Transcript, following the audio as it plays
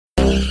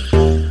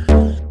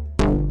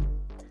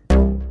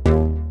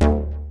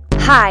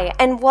Hi,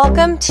 and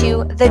welcome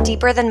to the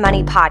Deeper Than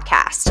Money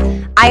podcast.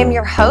 I am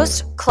your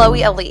host,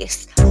 Chloe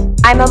Elise.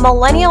 I'm a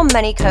millennial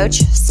money coach,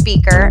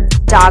 speaker,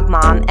 dog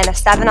mom, and a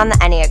 7 on the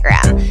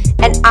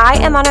Enneagram, and I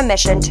am on a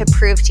mission to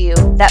prove to you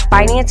that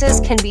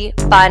finances can be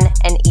fun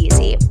and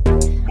easy.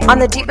 On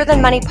the Deeper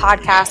Than Money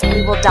podcast,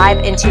 we will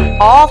dive into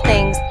all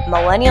things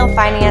millennial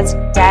finance,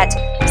 debt,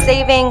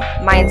 saving,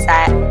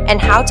 mindset, and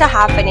how to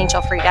have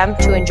financial freedom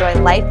to enjoy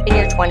life in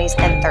your 20s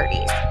and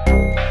 30s.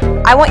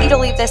 I want you to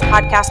leave this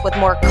podcast with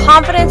more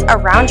confidence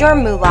around your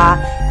moolah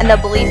and the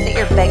belief that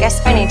your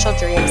biggest financial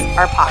dreams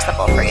are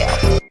possible for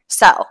you.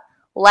 So,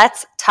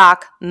 let's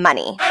talk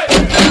money.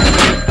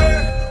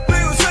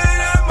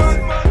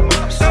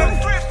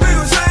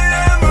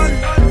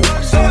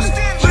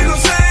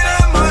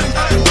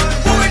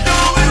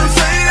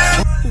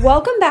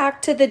 Welcome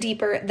back to the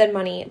Deeper Than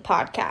Money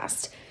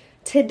podcast.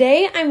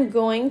 Today, I'm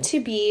going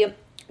to be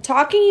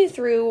talking you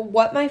through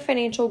what my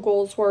financial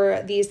goals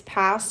were these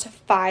past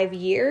 5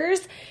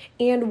 years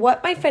and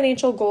what my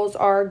financial goals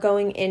are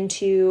going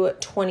into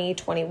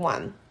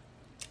 2021.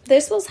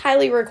 This was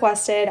highly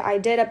requested. I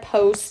did a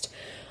post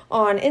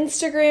on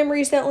Instagram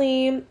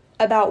recently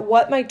about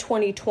what my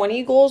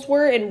 2020 goals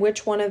were and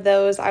which one of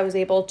those I was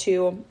able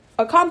to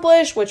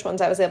accomplish, which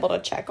ones I was able to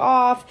check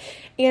off.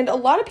 And a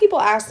lot of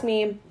people asked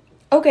me,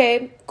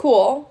 okay,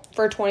 cool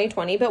for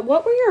 2020, but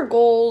what were your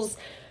goals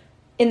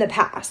in the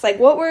past? Like,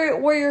 what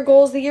were your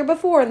goals the year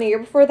before and the year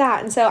before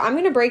that? And so I'm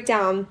going to break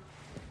down.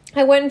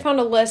 I went and found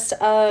a list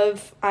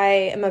of, I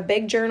am a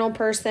big journal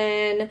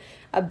person,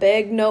 a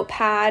big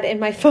notepad in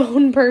my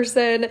phone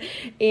person.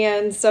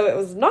 And so it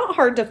was not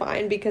hard to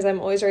find because I'm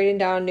always writing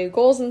down new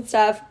goals and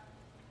stuff.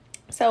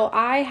 So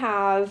I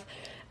have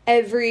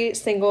every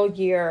single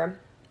year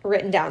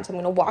written down. So I'm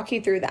going to walk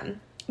you through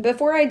them.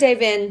 Before I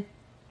dive in,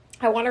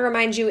 I want to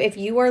remind you, if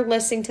you are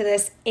listening to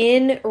this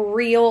in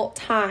real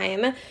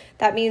time,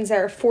 that means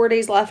there are 4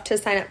 days left to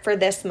sign up for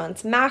this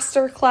month's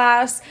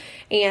masterclass.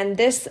 And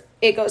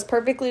it goes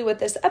perfectly with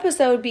this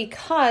episode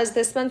because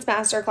this month's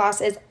masterclass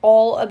is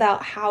all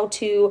about how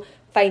to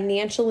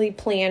financially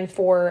plan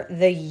for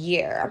the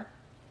year.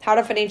 How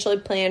to financially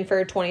plan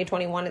for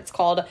 2021. It's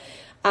called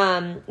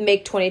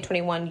Make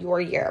 2021 Your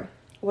Year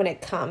when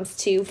it comes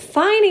to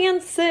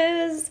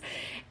finances.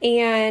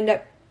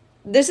 And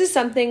this is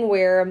something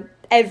where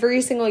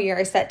every single year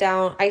I sit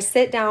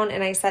down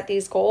and I set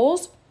these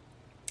goals.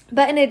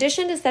 But in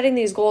addition to setting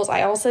these goals,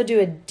 I also do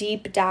a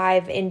deep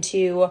dive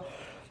into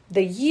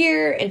the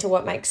year, into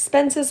what my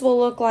expenses will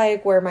look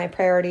like, where my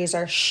priorities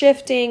are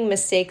shifting,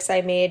 mistakes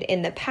I made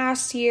in the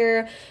past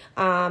year,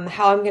 how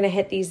I'm going to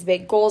hit these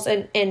big goals,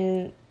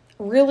 and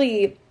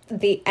really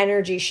the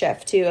energy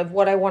shift too of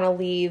what I want to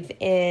leave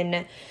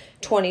in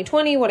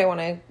 2020, what I want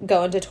to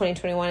go into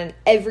 2021. And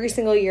every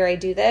single year I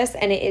do this,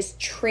 and it is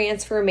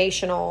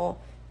transformational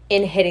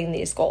in hitting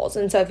these goals.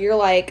 And so if you're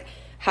like,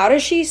 how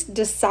does she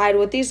decide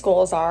what these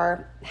goals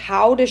are?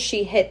 How does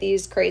she hit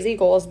these crazy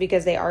goals?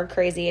 Because they are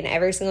crazy, and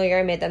every single year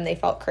I made them, they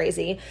felt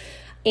crazy.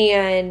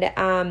 And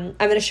I'm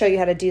going to show you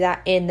how to do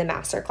that in the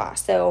masterclass.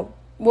 So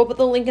we'll put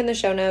the link in the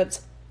show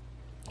notes.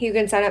 You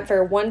can sign up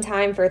for one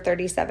time for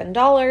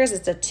 $37.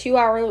 It's a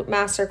 2-hour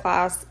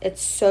masterclass.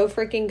 It's so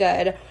freaking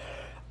good.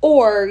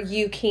 Or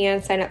you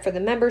can sign up for the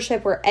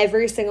membership where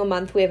every single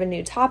month we have a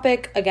new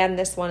topic. Again,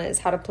 this one is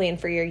how to plan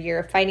for your year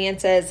of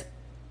finances.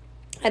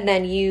 And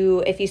then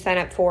if you sign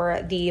up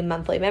for the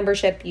monthly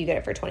membership, you get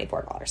it for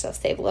 $24. So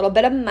save a little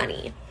bit of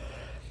money.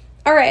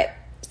 All right.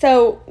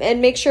 So, and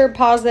make sure,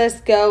 pause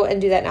this, go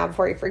and do that now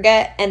before you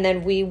forget. And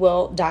then we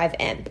will dive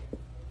in.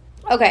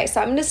 Okay.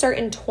 So I'm going to start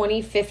in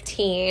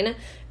 2015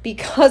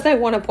 because I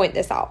want to point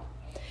this out.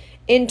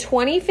 In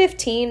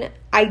 2015,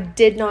 I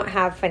did not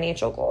have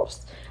financial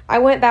goals. I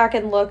went back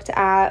and looked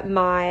at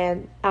my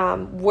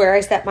where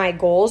I set my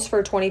goals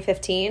for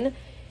 2015,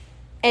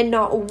 and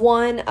not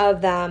one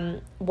of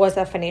them was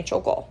a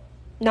financial goal.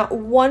 Not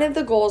one of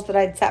the goals that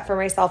I'd set for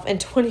myself in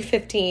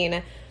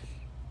 2015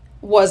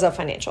 was a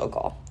financial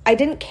goal. I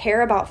didn't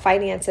care about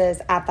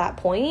finances at that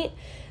point.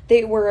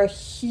 They were a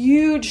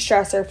huge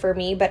stressor for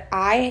me, but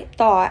I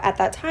thought at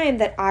that time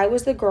that I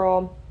was the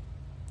girl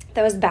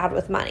that was bad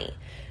with money.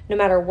 No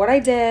matter what I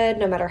did,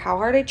 no matter how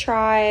hard I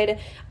tried,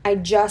 I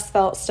just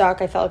felt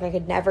stuck. I felt like I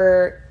could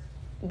never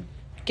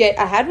get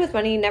ahead with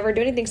money, never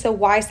do anything. So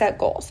why set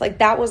goals? Like,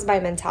 that was my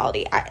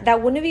mentality.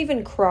 That wouldn't have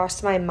even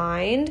crossed my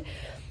mind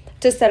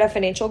to set a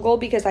financial goal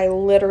because I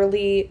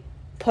literally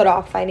put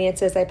off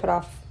finances. I put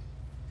off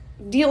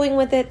dealing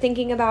with it,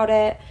 thinking about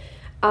it,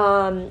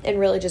 and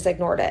really just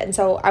ignored it. And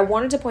so I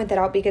wanted to point that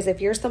out because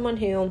if you're someone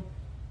who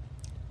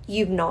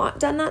you've not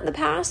done that in the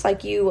past,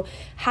 like you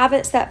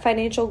haven't set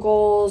financial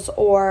goals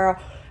or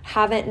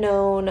haven't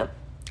known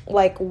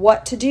like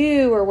what to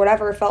do or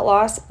whatever, felt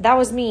lost, that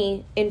was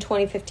me in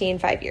 2015,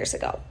 5 years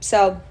ago.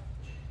 So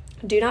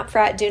do not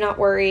fret, do not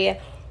worry.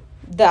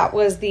 That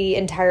was the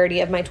entirety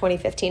of my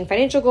 2015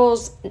 financial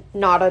goals,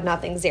 not a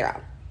nothing,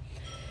 zero.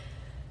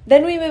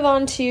 Then we move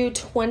on to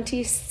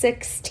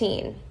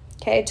 2016.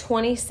 Okay,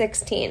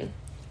 2016.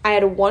 I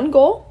had one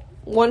goal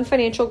one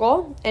financial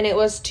goal, and it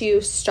was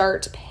to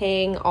start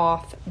paying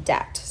off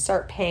debt.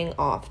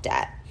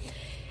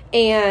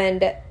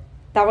 And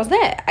that was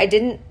it. I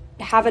didn't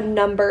have a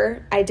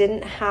number. I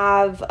didn't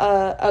have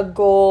a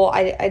goal.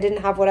 I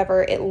didn't have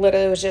whatever. It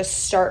literally was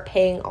just start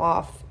paying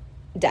off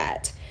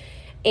debt.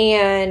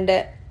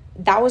 And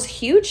that was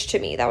huge to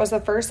me. That was the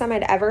first time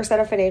I'd ever set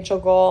a financial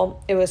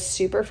goal. It was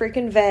super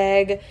freaking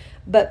vague,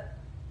 but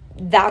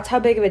that's how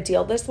big of a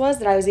deal this was,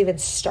 that I was even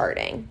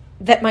starting.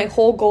 That my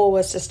whole goal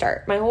was to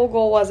start. My whole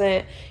goal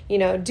wasn't,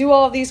 do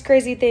all of these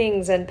crazy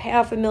things and pay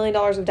off $1 million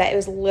of debt. It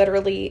was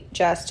literally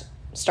just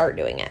start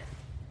doing it.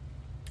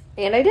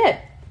 And I did.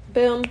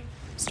 Boom.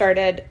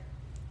 Started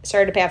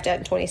to pay off debt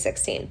in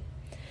 2016.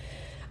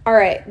 All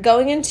right,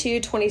 going into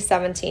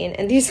 2017,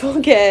 and these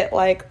will get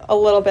like a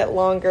little bit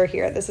longer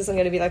here. This isn't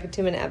going to be like a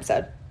 2-minute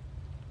episode.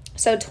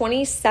 So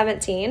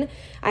 2017,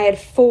 I had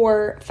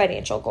 4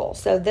 financial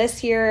goals. So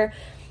this year,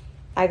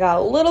 I got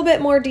a little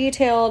bit more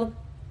detailed,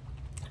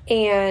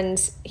 and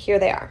here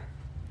they are.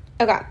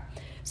 Okay,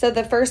 so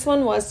the first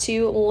one was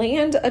to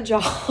land a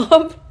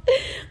job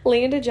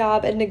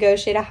and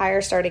negotiate a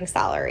higher starting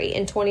salary.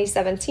 In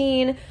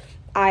 2017,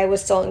 I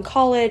was still in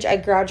college. I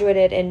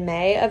graduated in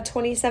May of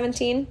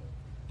 2017.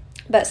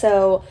 But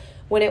so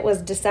when it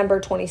was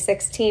December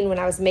 2016, when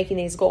I was making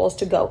these goals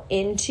to go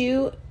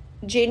into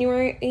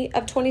January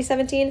of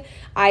 2017,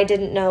 I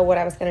didn't know what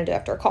I was going to do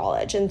after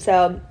college. And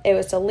so it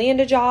was to land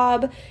a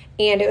job,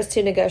 and it was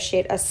to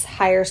negotiate a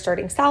higher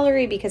starting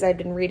salary, because I'd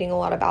been reading a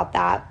lot about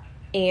that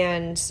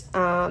and,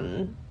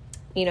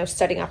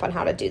 studying up on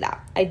how to do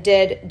that. I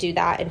did do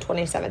that in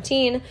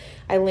 2017.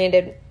 I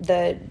landed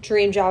the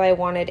dream job I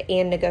wanted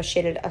and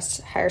negotiated a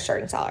higher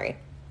starting salary.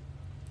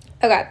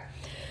 Okay.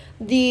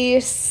 The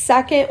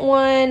second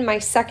one, my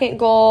second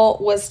goal,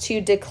 was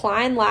to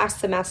decline last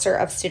semester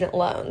of student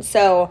loans.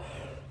 So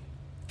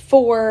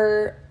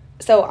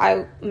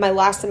my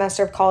last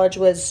semester of college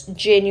was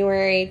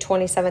January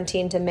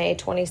 2017 to May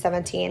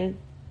 2017.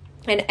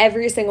 And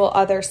every single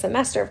other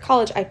semester of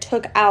college, I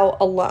took out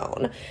a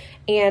loan.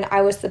 And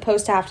I was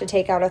supposed to have to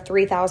take out a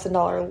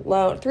 $3,000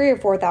 loan,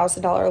 $3,000 or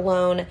 $4,000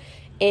 loan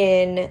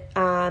in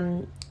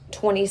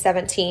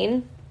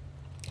 2017.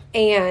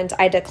 And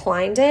I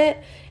declined it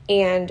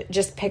and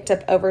just picked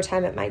up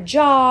overtime at my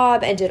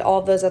job and did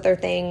all those other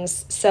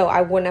things so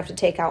I wouldn't have to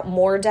take out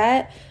more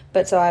debt,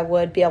 but so I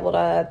would be able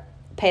to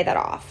pay that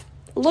off.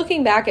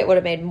 Looking back, it would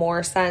have made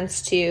more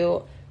sense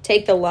to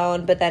take the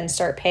loan, but then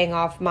start paying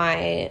off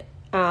my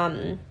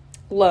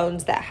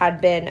loans that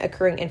had been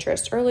accruing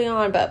interest early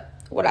on, but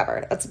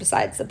whatever, that's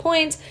besides the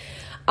point.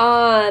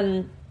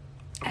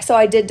 So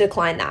I did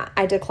decline that.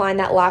 I declined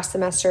that last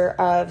semester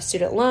of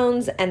student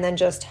loans, and then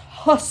just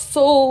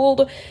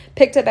hustled,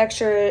 picked up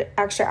extra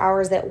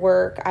hours at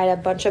work. I had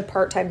a bunch of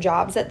part-time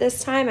jobs at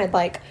this time. I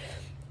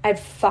had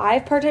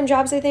 5 part-time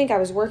jobs, I think. I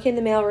was working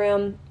in the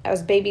mailroom. I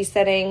was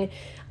babysitting.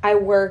 I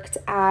worked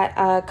at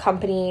a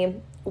company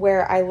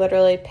where I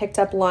literally picked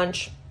up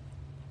lunch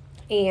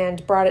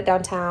and brought it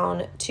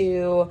downtown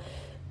to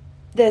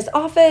this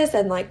office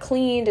and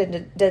cleaned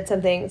and did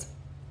some things.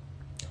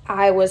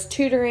 I was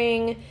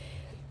tutoring.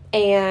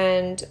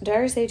 And did I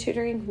already say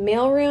tutoring?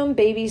 Mailroom,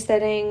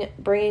 babysitting,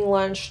 bringing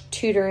lunch,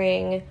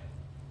 tutoring,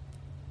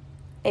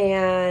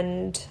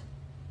 and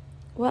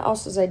what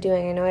else was I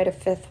doing? I know I had a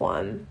 5th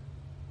one.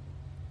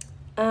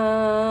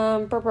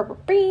 And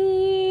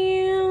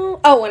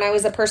I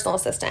was a personal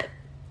assistant.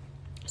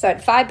 So I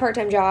had 5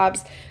 part-time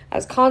jobs. I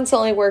was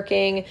constantly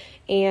working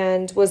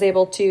and was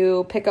able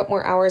to pick up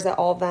more hours at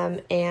all of them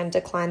and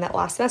decline that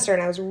last semester.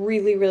 And I was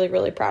really, really,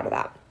 really proud of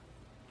that.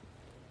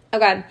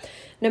 Okay.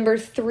 Number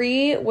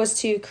 3 was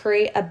to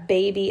create a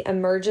baby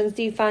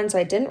emergency fund. So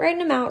I didn't write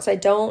an amount, so I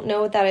don't know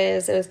what that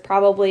is. It was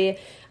probably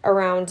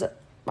around,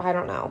 I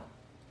don't know,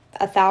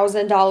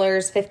 $1,000,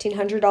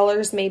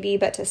 $1,500 maybe,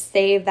 but to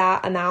save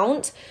that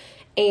amount.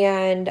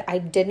 And I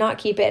did not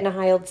keep it in a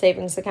high yield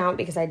savings account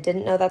because I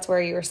didn't know that's where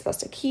you were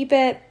supposed to keep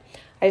it.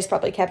 I just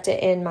probably kept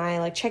it in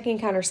my checking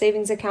account or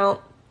savings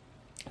account,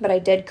 but I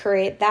did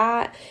create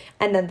that.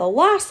 And then the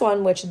last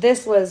one, which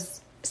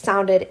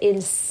sounded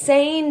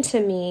insane to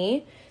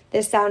me.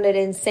 This sounded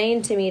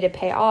insane to me to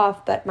pay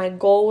off, but my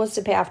goal was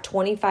to pay off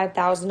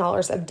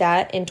 $25,000 of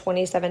debt in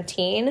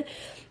 2017.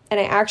 And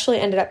I actually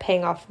ended up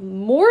paying off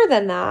more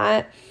than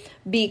that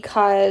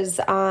because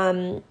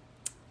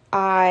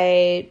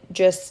I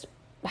just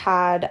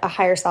had a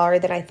higher salary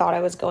than I thought I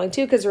was going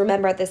to. Because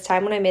remember, at this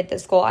time when I made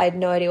this goal, I had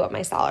no idea what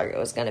my salary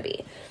was going to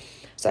be.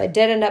 So I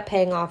did end up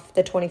paying off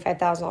the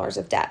 $25,000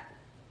 of debt.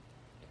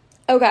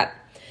 Okay.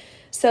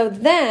 So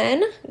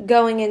then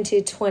going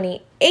into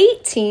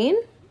 2018,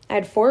 I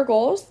had 4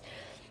 goals.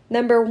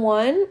 Number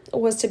 1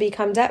 was to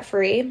become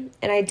debt-free,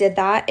 and I did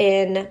that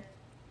in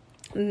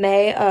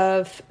May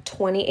of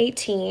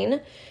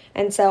 2018.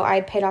 And so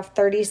I paid off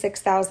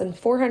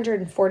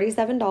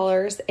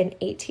 $36,447 in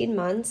 18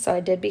 months. So I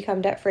did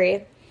become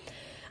debt-free.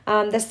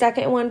 The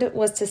second one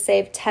was to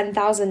save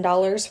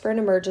 $10,000 for an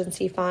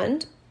emergency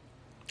fund,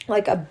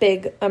 like a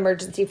big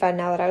emergency fund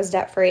now that I was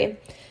debt-free.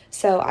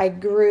 So I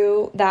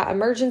grew that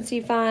emergency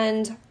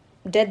fund,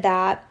 did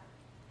that.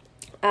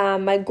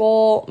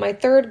 My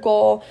third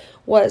goal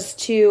was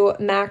to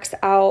max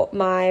out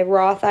my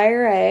Roth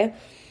IRA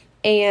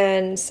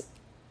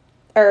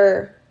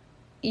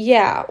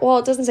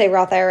it doesn't say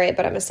Roth IRA,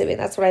 but I'm assuming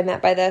that's what I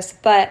meant by this.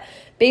 But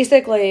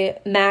basically,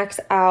 max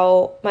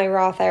out my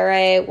Roth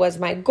IRA was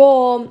my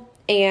goal,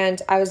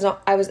 and I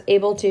was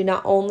able to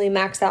not only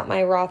max out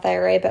my Roth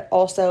IRA, but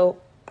also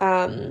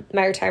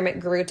my retirement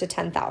grew to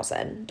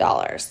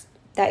 $10,000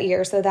 that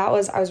year. So I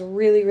was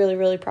really, really,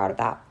 really proud of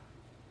that.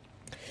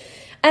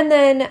 And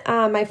then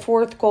my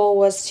fourth goal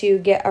was to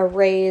get a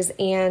raise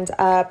and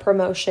a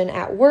promotion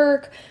at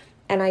work,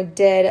 and I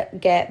did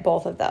get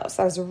both of those.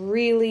 I was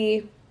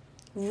really,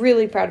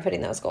 really proud of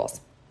hitting those goals.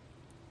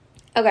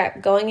 Okay,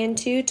 going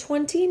into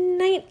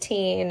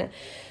 2019.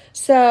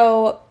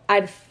 So I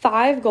had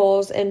 5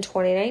 goals in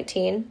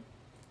 2019,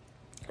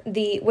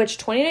 which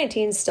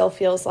 2019 still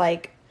feels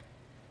like,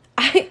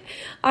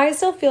 I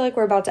still feel like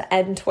we're about to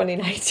end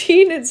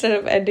 2019 instead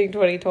of ending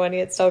 2020.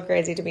 It's so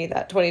crazy to me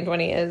that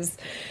 2020 is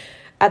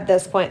at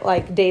this point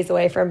like days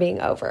away from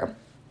being over.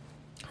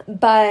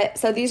 But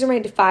so these are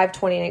my 5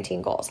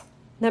 2019 goals.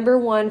 Number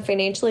 1,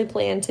 financially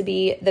plan to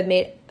be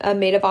a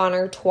maid of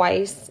honor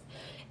twice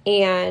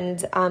and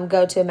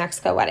go to a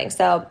Mexico wedding.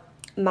 So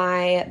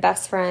my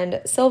best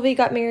friend Sylvie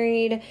got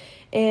married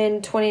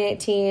in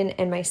 2019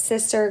 and my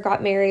sister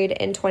got married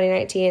in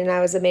 2019, and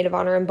I was a maid of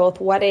honor in both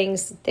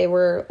weddings. They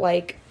were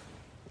like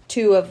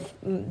 2 of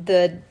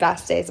the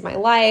best days of my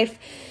life.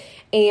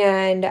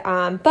 And,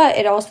 but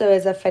it also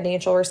is a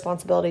financial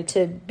responsibility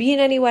to be in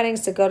any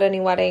weddings, to go to any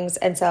weddings.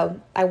 And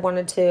so I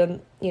wanted to,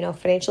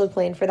 financially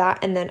plan for that.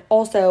 And then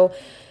also,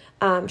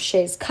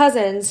 Shay's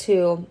cousins,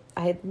 who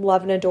I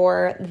love and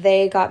adore,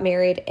 they got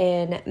married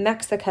in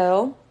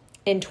Mexico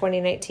in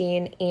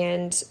 2019.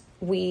 And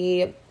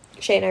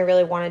Shay and I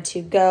really wanted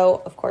to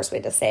go. Of course, we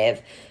had to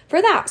save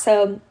for that.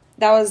 So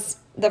that was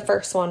the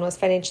first one, was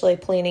financially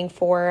planning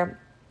for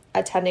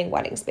attending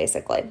weddings,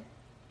 basically.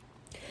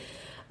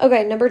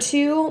 Okay, number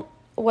 2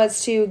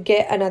 was to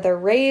get another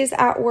raise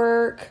at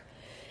work,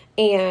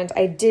 and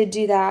I did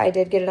do that. I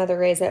did get another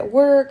raise at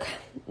work.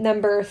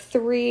 Number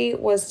 3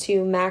 was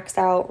to max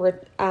out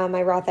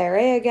my Roth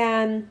IRA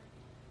again.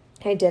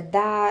 I did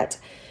that.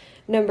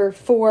 Number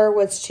 4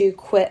 was to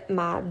quit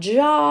my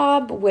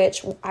job,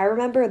 which I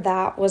remember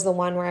that was the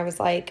one where I was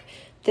like,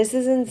 this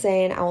is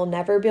insane. I will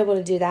never be able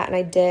to do that. And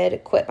I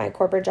did quit my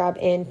corporate job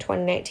in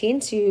 2019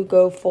 to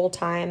go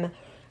full-time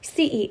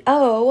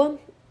CEO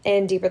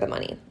and Deeper the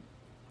Money.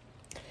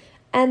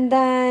 And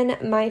then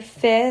my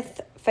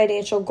 5th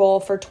financial goal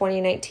for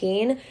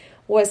 2019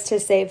 was to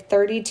save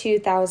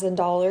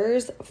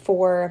 $32,000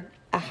 for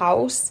a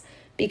house,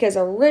 because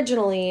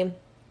originally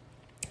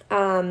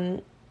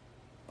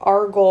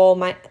our goal,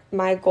 my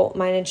goal,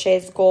 mine and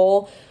Shay's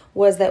goal,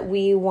 was that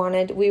we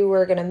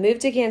were going to move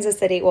to Kansas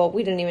City. Well,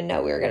 we didn't even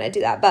know we were going to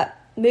do that, but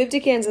move to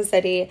Kansas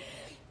City,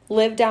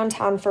 live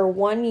downtown for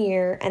 1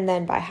 year, and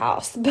then buy a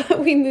house. But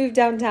we moved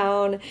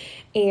downtown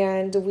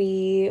and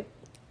we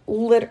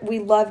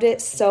loved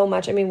it so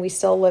much. I mean, we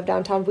still live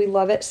downtown. We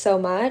love it so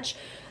much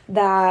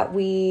that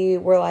we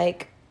were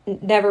like,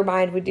 never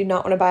mind, we do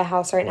not want to buy a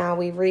house right now.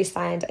 We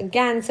re-signed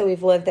again. So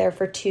we've lived there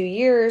for 2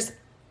 years,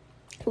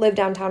 lived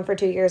downtown for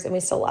 2 years, and we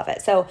still love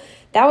it. So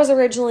that was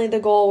originally the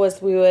goal, was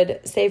we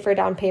would save for a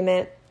down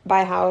payment,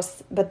 buy a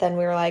house. But then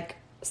we were like,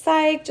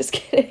 psych, just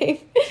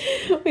kidding.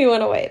 We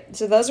want to wait.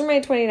 So those are my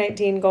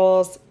 2019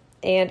 goals.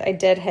 And I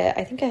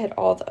think I hit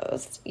all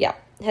those. Yeah,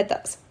 hit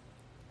those.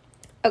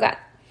 Okay.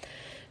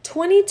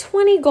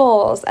 2020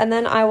 goals, and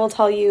then I will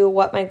tell you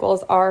what my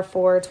goals are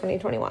for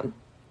 2021.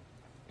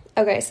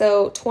 Okay,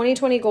 so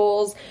 2020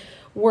 goals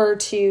were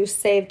to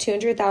save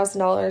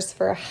 $200,000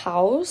 for a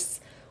house.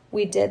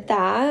 We did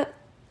that.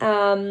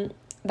 That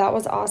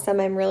was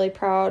awesome. I'm really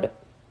proud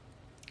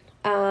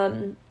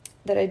that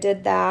I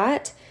did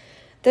that.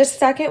 The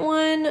second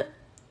one,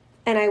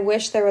 and I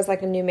wish there was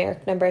like a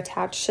numeric number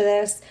attached to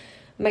this.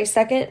 My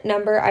second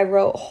number, I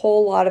wrote a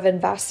whole lot of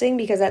investing,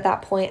 because at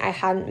that point I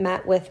hadn't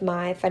met with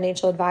my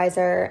financial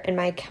advisor and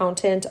my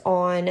accountant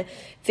on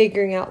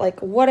figuring out like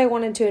what I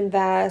wanted to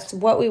invest,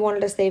 what we wanted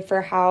to save for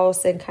a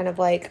house, and kind of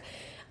like,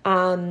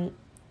 I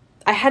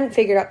hadn't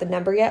figured out the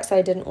number yet, so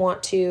I didn't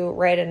want to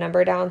write a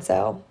number down.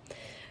 So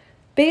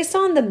based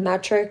on the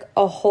metric,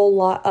 I'm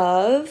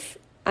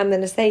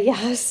going to say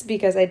yes,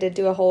 because I did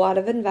do a whole lot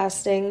of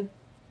investing.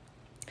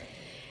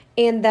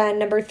 And then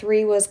number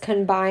 3 was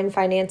combine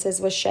finances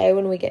with Shay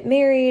when we get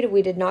married.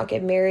 We did not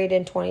get married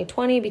in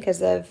 2020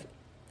 because of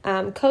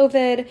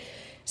COVID.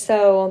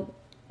 So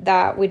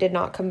that we did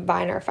not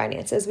combine our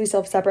finances. We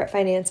still have separate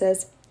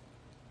finances.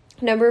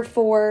 Number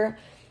 4,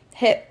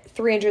 hit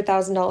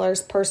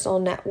 $300,000 personal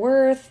net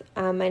worth.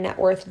 My net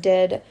worth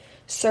did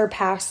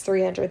surpass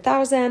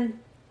 $300,000.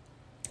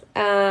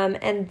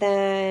 And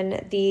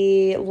then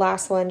the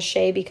last one,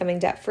 Shay becoming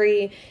debt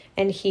free,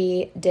 and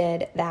he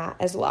did that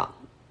as well.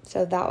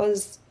 So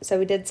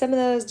we did some of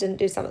those, didn't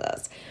do some of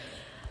those.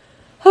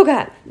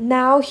 Okay,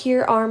 now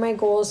here are my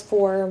goals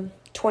for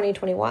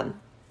 2021.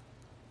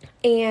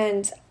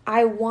 And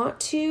I want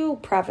to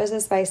preface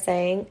this by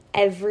saying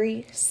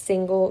every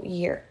single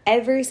year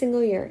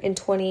starting in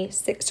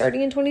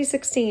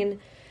 2016,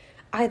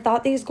 I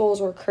thought these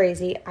goals were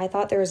crazy. I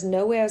thought there was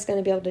no way I was going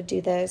to be able to do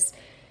this.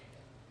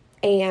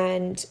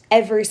 And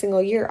every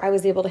single year I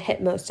was able to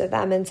hit most of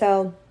them. And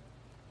so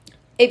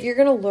if you're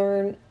going to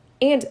learn,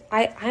 and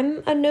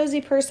I'm a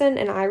nosy person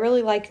and I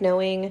really like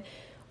knowing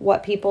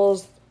what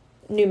people's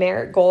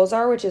numeric goals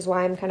are, which is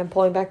why I'm kind of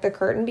pulling back the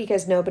curtain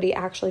because nobody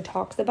actually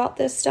talks about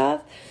this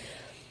stuff.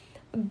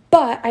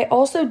 But I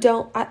also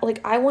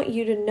I want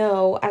you to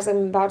know, as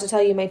I'm about to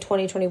tell you my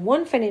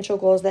 2021 financial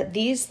goals, that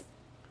these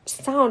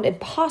sound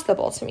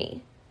impossible to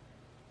me.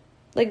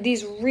 Like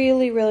these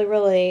really, really,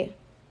 really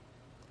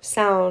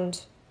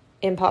sound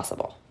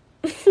impossible.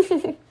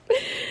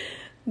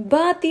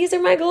 But these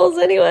are my goals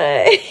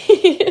anyway.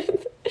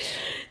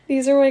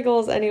 These are my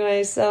goals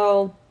anyway.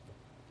 So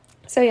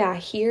yeah,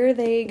 here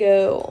they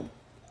go.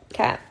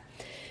 Okay.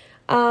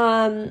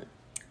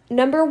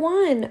 Number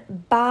 1,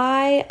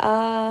 buy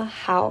a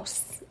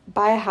house.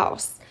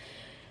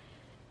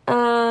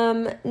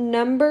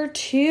 Number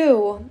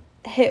 2,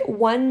 hit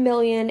 1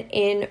 million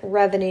in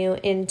revenue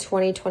in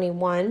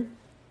 2021.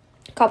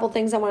 A couple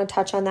things I want to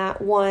touch on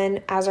that.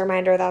 One, as a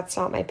reminder, that's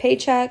not my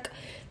paycheck.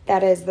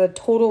 That is the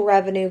total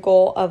revenue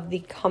goal of the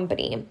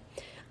company.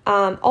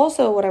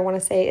 Also, what I want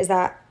to say is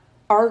that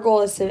our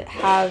goal is to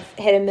have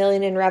hit 1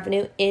 million in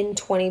revenue in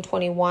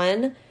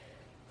 2021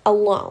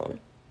 alone.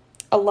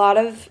 A lot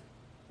of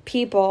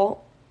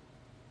people,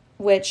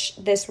 which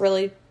this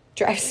really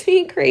drives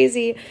me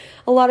crazy,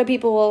 a lot of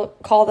people will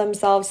call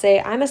themselves, say,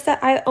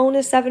 I own a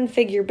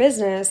 7-figure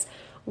business,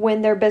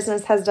 when their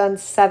business has done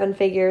 7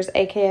 figures,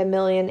 aka 1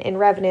 million in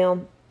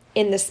revenue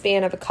in the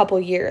span of a couple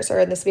years or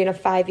in the span of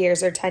 5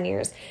 years or 10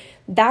 years.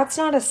 That's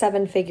not a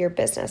 7-figure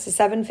business. A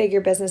 7-figure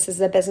business is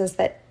a business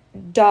that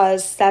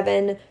does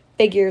 7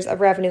 figures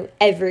of revenue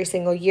every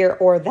single year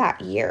or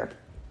that year.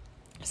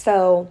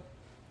 So,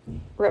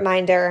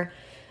 reminder,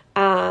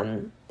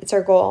 it's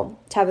our goal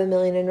to have 1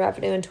 million in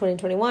revenue in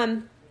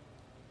 2021.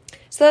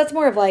 So that's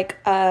more of like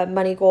a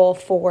money goal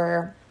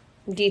for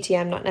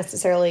DTM, not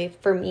necessarily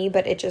for me,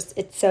 but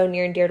it's so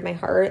near and dear to my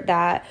heart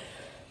that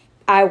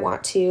I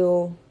want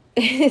to,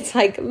 it's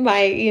like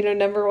my,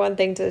 number one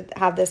thing to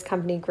have this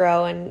company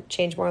grow and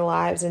change more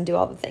lives and do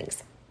all the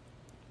things.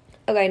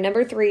 Okay.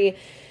 Number 3,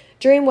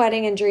 dream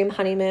wedding and dream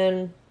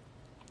honeymoon.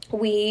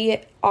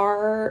 We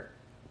are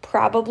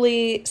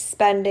probably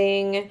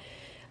spending,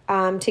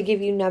 to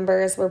give you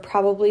numbers, we're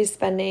probably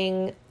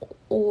spending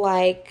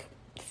like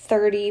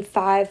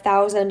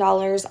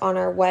 $35,000 on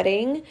our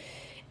wedding,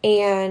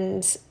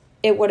 and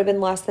it would have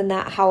been less than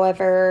that.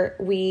 However,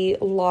 we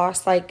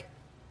lost over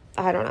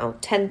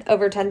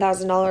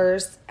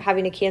 $10,000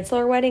 having to cancel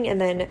our wedding and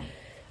then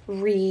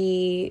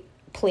replan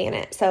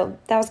it. So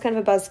that was kind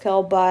of a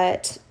buzzkill,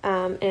 but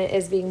it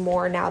is being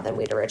more now than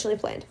we'd originally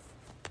planned.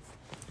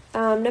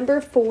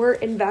 Number 4,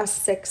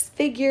 invest 6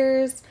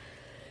 figures.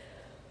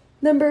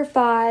 Number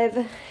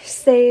 5,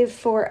 save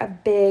for a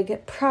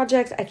big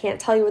project. I can't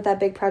tell you what that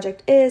big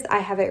project is. I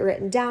have it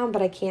written down,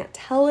 but I can't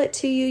tell it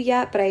to you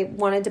yet. But I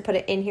wanted to put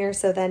it in here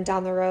so then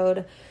down the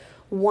road,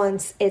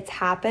 once it's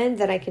happened,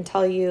 then I can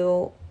tell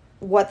you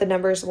what the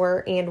numbers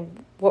were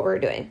and what we're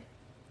doing.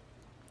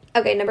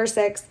 Okay, number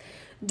 6,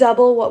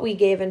 double what we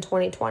gave in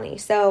 2020.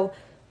 So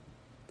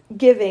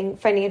giving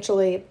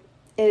financially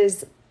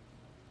is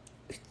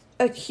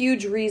a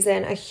huge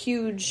reason, a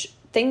huge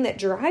thing that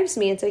drives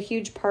me. It's a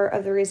huge part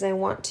of the reason I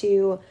want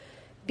to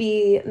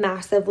be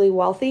massively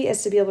wealthy,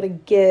 is to be able to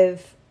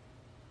give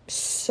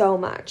so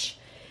much.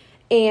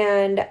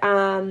 And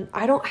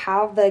I don't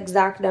have the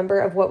exact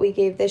number of what we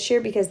gave this year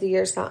because the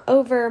year's not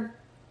over.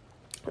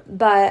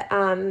 But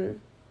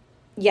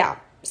yeah,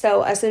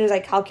 so as soon as I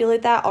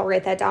calculate that, I'll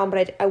write that down.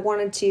 But I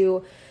wanted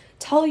to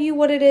tell you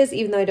what it is,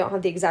 even though I don't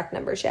have the exact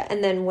numbers yet.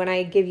 And then when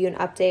I give you an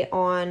update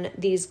on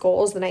these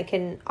goals,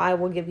 then I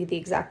will give you the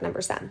exact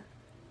numbers then.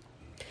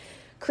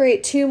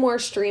 Create 2 more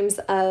streams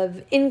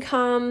of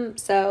income,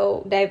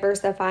 so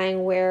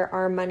diversifying where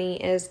our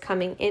money is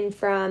coming in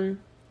from.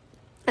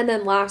 And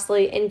then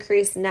lastly,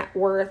 increase net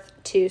worth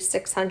to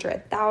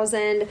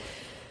 $600,000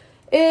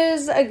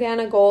 is, again,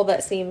 a goal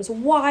that seems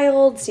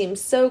wild, seems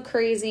so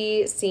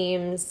crazy,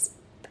 seems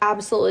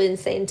absolutely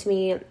insane to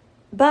me.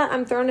 But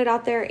I'm throwing it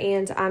out there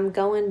and I'm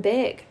going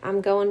big.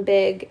 I'm going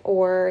big,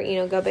 or,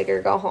 go big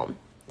or go home.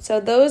 So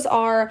those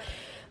are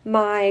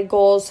my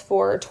goals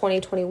for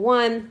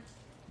 2021.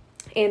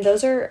 And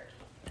those are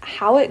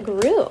how it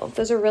grew.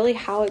 Those are really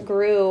how it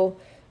grew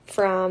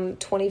from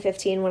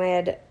 2015, when I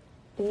had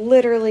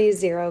literally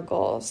 0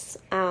 goals,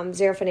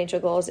 0 financial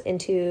goals,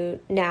 into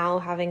now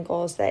having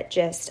goals that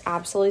just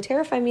absolutely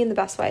terrify me in the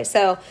best way.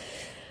 So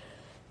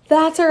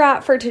that's a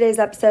wrap for today's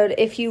episode.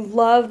 If you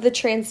love the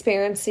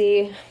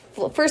transparency,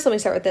 first let me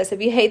start with this.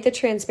 If you hate the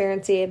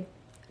transparency,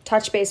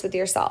 touch base with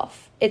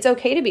yourself. It's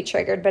okay to be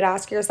triggered, but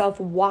ask yourself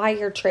why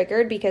you're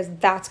triggered, because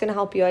that's going to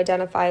help you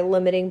identify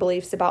limiting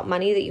beliefs about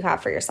money that you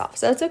have for yourself.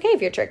 So it's okay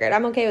if you're triggered.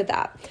 I'm okay with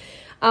that.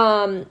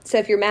 So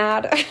if you're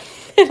mad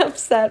and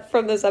upset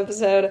from this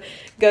episode,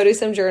 go do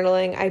some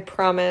journaling. I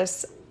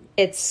promise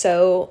it's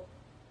so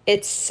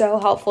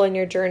helpful in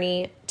your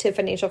journey to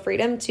financial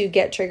freedom to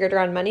get triggered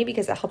around money,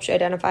 because it helps you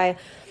identify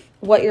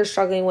what you're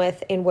struggling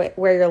with and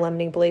where your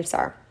limiting beliefs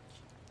are.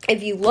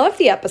 If you love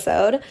the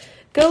episode,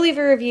 go leave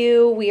a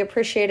review. We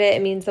appreciate it.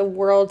 It means the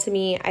world to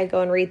me. I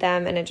go and read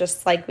them and it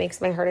just like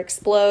makes my heart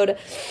explode.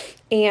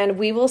 And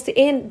we will see.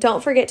 And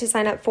don't forget to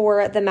sign up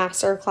for the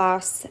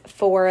masterclass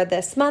for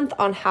this month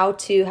on how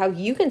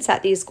you can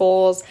set these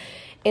goals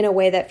in a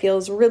way that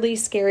feels really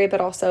scary, but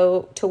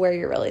also to where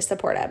you're really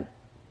supported.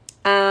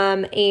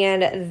 And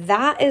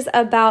that is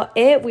about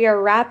it. We are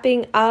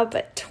wrapping up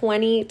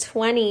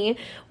 2020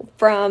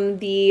 from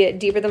the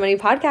Deeper Than Money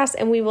podcast,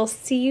 and we will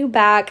see you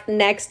back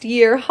next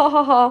year.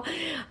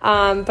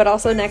 But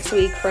also next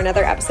week for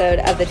another episode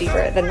of the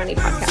Deeper Than Money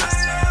podcast.